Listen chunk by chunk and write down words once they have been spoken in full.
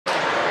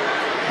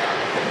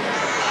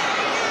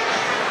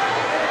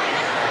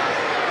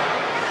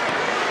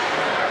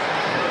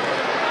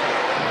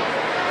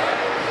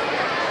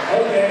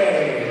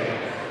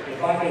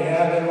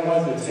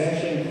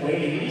attention,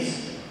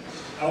 please.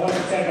 I want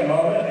to take a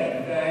moment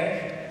and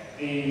thank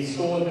the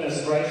school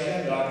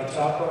administration, Dr.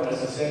 Tupper,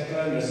 Mrs.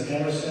 Hickman, Ms.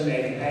 Emerson,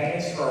 and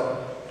Haynes for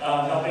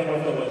helping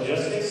with the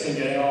logistics and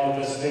getting all of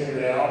this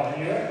figured out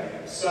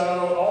here. So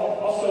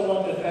I also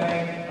want to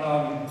thank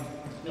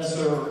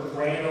Mr.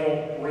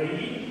 Randall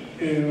Reed,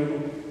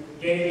 who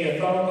gave me a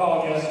phone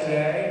call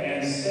yesterday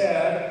and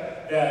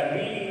said that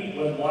we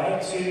would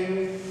like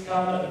to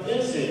come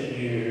visit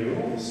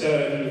you. So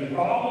you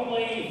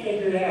probably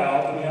figured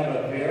out we have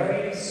a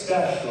very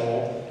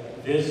special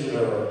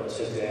visitor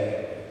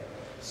today.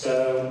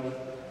 So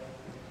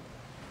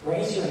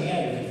raise your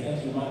hand if you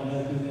think you might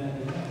know who that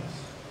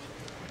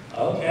is.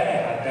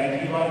 Okay, I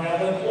think you might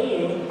have a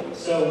clue.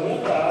 So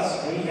with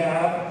us, we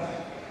have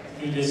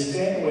the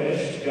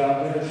distinguished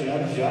Governor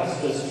Jim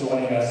Justice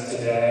joining us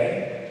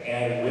today.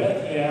 And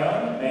with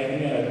him,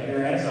 making an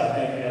appearance, I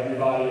think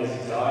everybody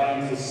is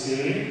dying to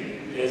see,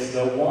 is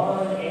the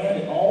one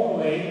and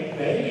only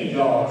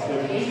Babydog.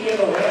 So please give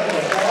a round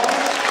of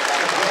applause.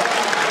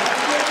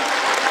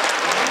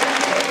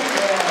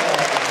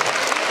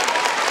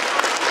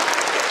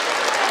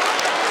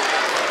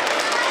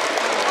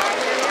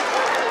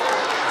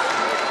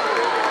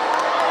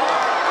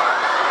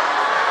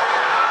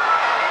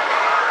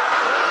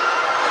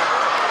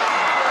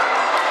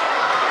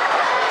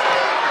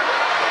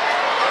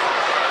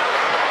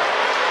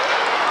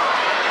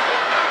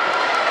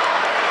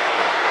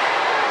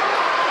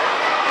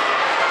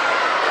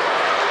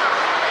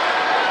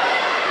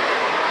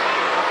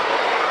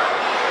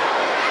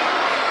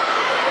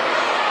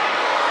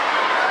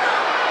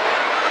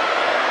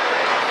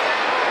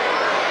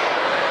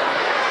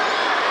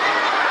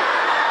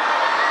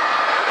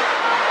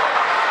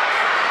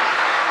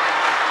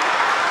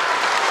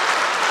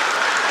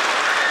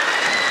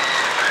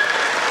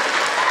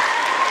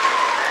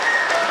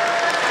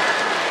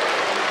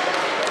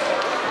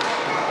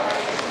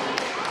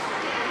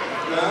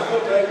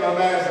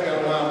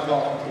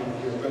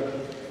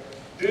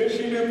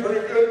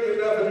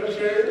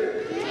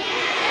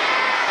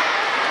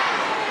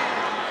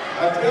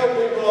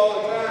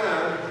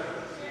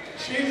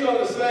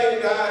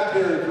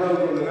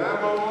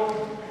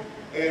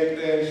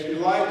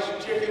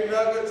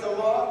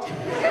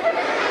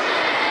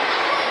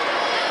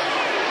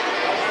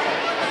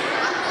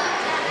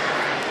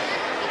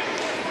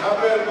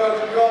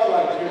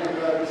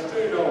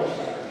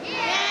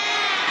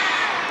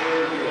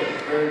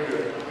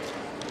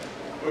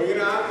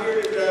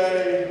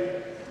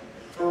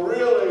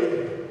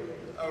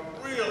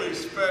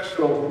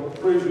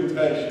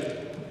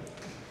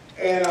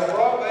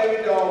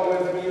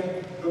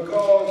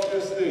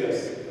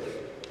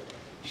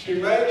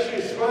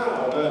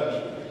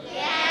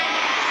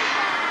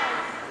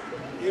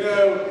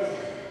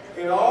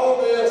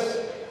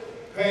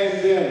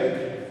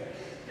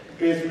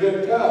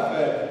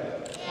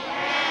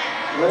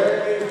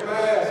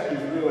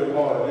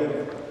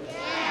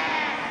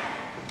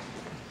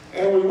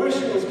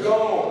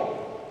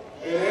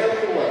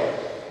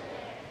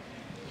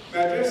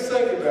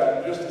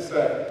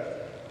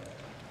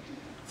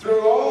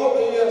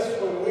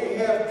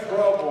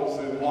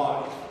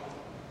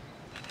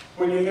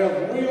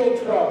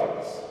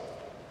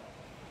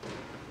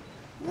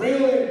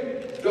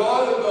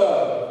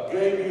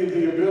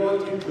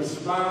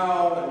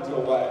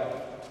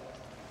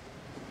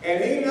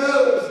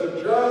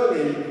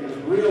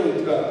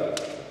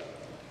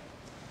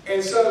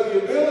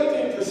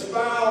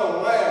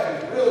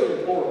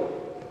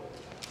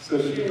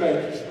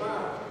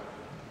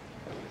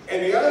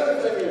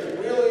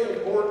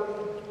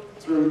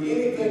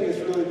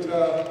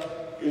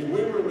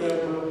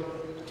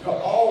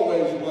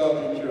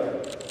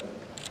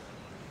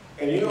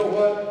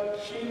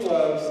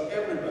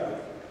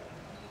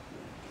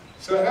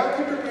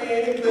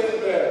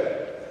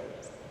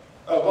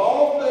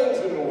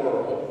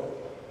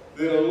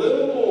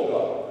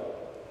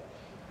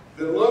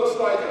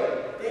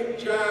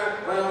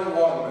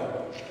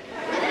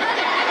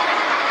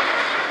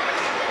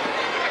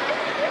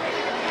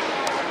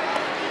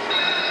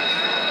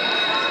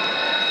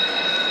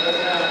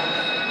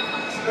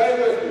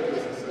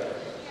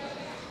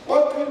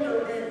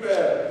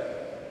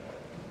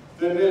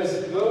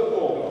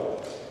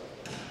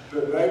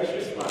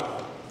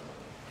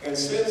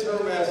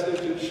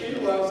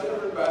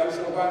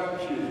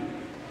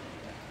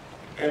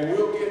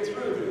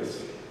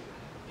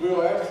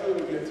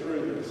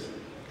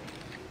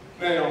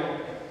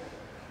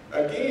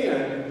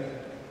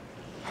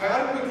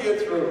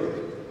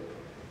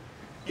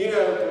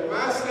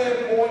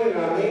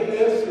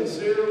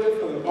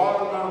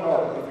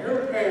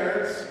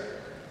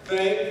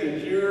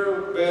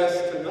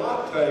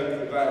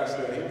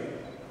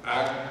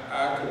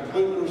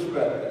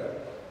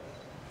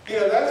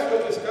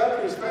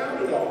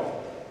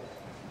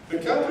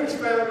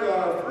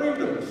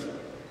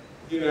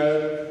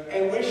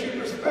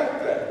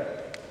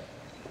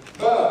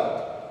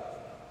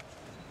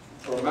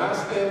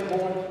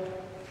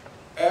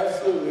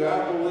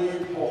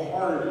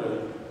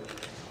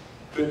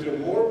 that the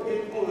more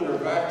people that are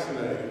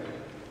vaccinated,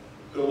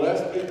 the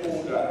less people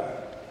will die.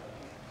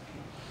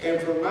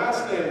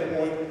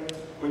 standpoint,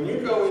 when you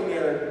go in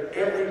there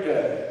every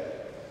day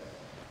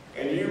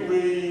and you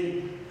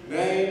read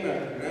name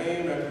after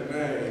name after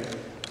name,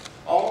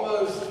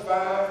 almost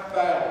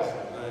 5,000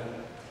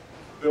 names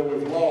that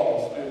we've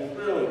lost, is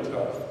really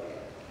tough.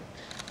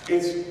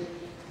 It's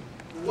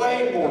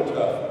way more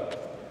tough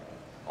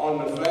on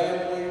the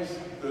families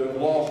that have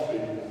lost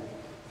people.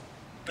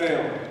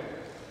 Now,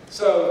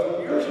 so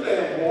from your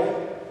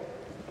standpoint,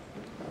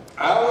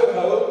 I would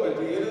hope at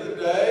the end of the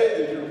day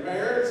that your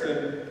parents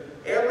and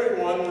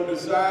everyone would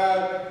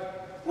decide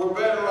we're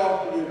better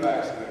off to be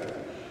vaccinated.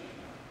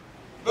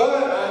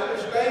 But I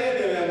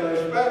understand and am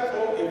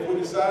respectful if we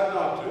decide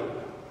not to.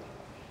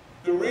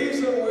 The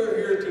reason we're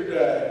here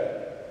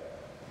today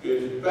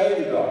is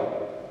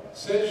Babydog.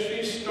 Since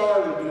she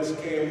started this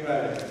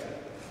campaign,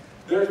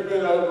 there's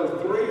been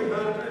over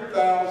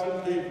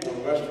 300,000 people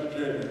in West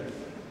Virginia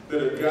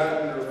that have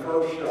gotten their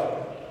first shot.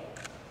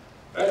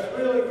 That's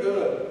really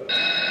good.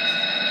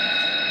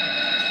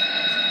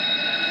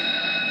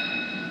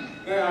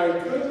 Now,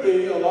 it could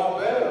be a lot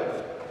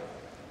better.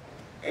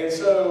 And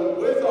so,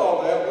 with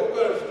all that, we're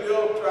going to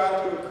still try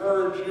to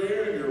encourage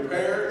you, your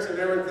parents and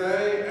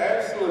everything,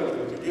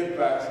 absolutely, to get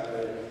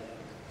vaccinated.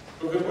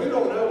 Because we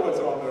don't know what's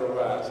on the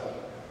horizon.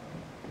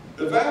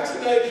 The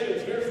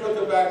vaccinations, here's what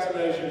the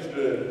vaccinations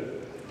do.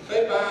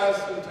 They buy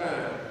us some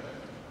time.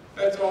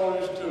 That's all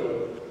there is to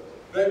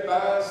it. They buy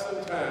us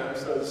some time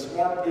so the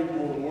smart people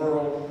in the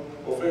world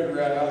will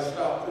figure out how to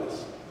stop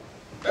this.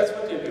 That's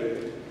what they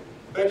do.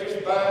 They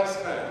just buy us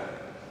time.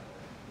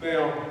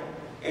 Now,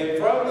 and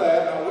from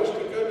that, I wish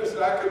to goodness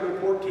that I could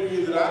report to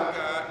you that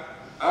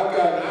I've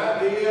got an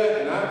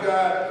idea and I've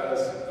got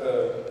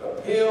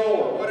a pill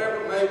or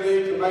whatever it may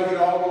be to make it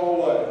all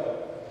go away.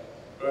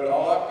 But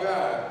all I've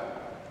got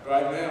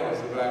right now is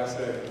the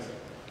vaccines.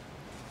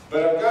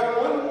 But I've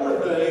got one more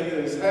thing that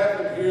has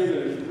happened here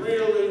that is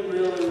really,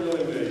 really,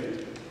 really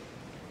neat.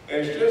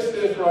 And it's just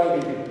this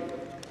right here.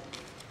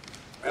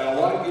 And I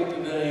want to get the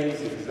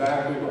names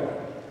exactly right.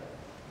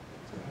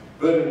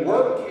 But in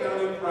Wirt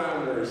County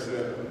Primary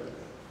Center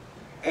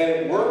and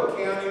at Wirt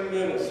County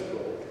Middle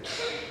School,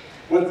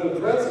 with the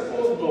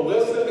principals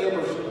Melissa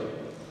Emerson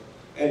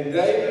and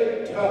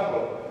David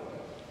Tupper,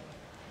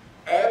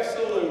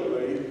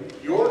 absolutely,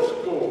 your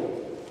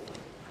school,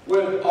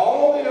 with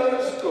all the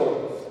other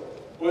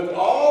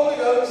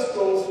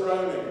schools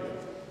thrown in,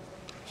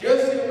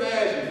 just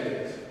imagine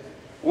this.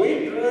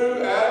 We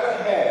drew out of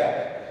a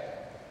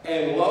hat,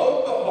 and lo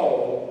and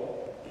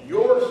behold,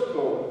 your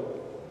school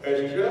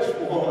has just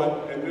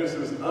won, and this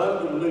is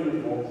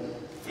unbelievable,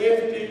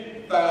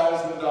 $50,000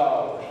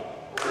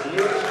 for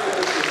your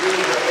school to do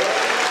the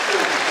only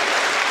school.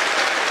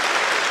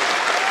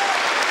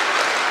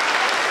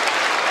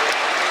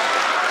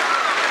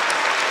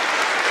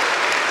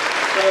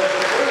 So the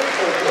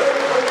principal, very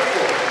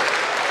grateful.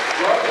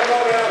 Y'all come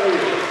on out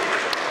here.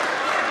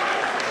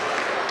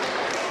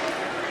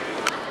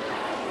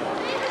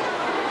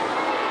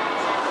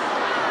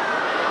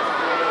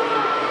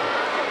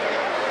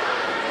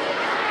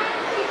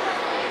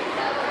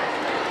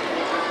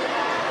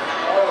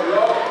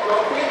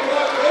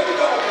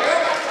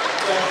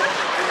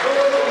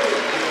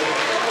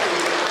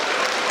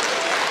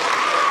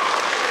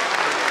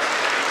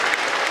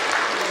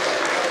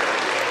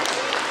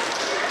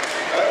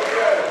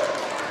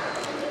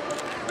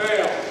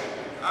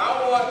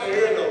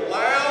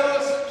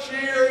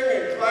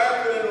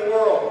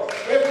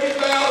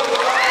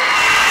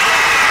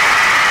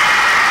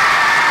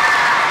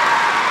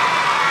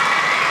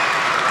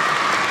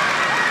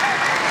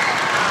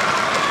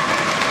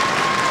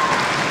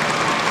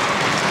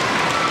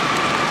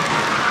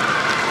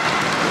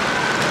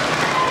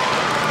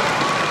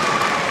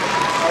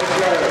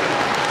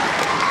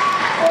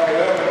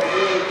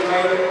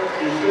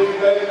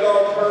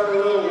 Babydog turned a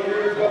little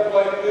ears up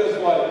like this,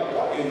 like,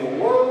 what in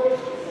the world?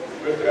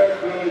 But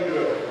that's really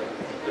good.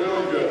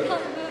 Really good.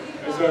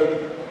 And so,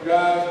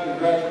 guys,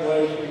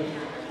 congratulations.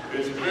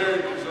 It's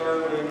very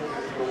deserving.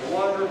 It's a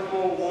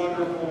wonderful,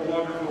 wonderful,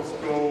 wonderful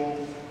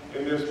school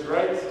in this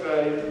great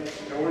state.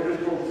 And we're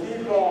just going to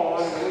keep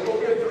on, and we're going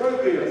to get through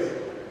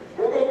this.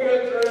 We're going to get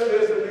through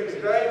this, and these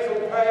days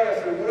will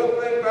pass, and we'll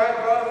think back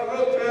on it, and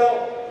we'll tell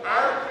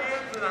our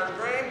kids and our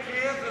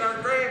grandkids and our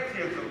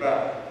grandkids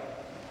about it.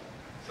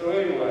 So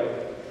anyway,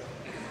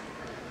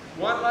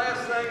 one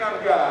last thing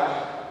I've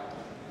got,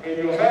 and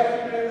you'll have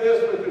to do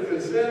this with the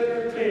consent of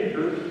your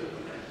teachers,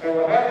 and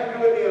we'll have to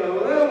do it in a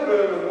little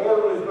bit of an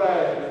orderly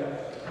fashion.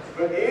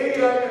 But any of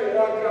you that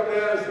want to come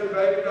down and see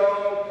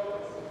Babydog,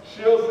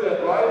 she'll sit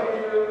right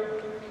here,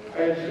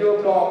 and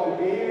she'll talk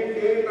to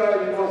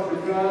anybody who wants to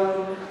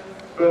come,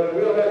 but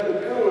we'll have to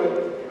do it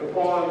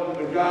upon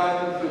the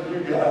guidance of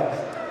you guys.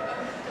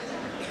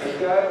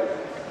 Okay?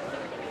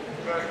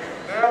 But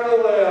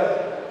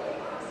nevertheless,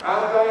 I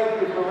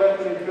thank you for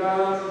letting me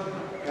come,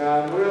 and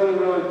I'm really,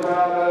 really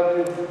proud of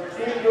you.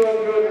 Keep doing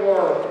good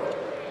work.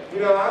 You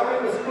know, I'm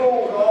in the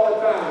schools all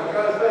the time. I've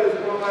got to say this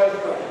one last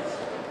thing.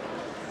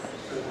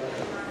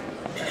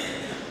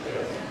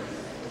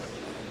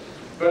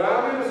 But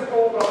I'm in the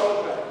schools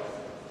all the time.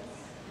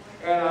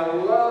 And I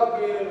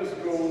love being in the schools.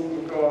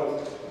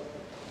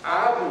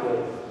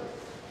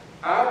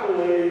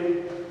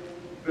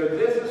 that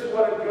this is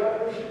what a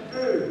governor should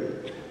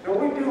do. And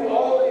we do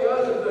all the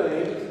other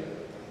things,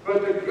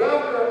 but the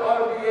governor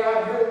ought to be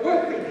out here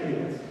with the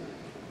kids.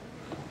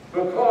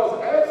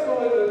 Because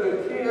absolutely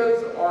the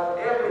kids are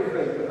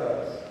everything to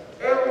us.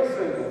 Every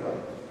single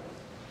thing.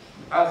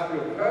 I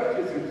still coach,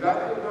 it's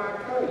exactly why I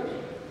coach.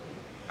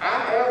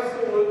 I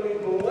absolutely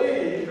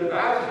believe that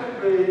I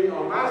should be,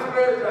 on my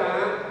spare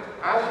time,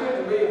 I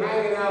shouldn't be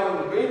hanging out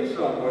on the beach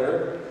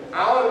somewhere.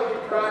 I ought to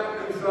be trying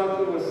to do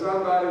something with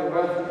somebody in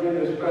West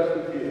Virginia,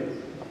 special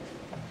kids.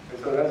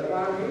 And so that's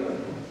why I'm here.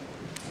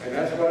 And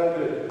that's what I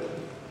do.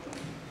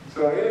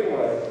 So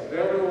anyway,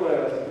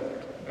 nevertheless,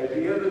 at the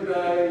end of the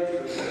day,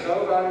 there's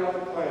nobody on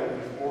the planet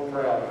that's more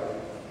proud of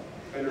me.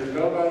 And there's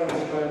nobody on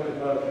the planet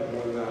that loves me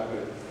more than I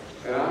do.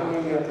 And I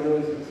mean that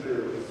really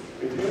sincerely.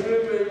 If you knew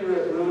me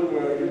really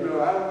well, you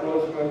know I don't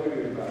blow smoke at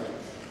anybody.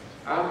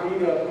 I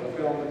meet up and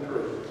tell them the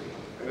truth.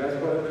 And that's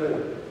what I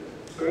do.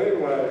 So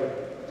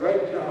anyway,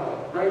 great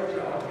job,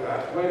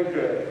 guys. Way to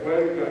go,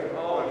 way to go.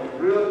 Oh, you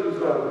really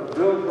deserve it.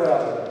 Really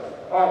proud of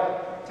it. All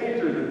right,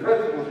 teachers and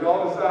principals,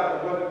 y'all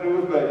decide what to do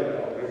with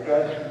Babydog,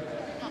 okay?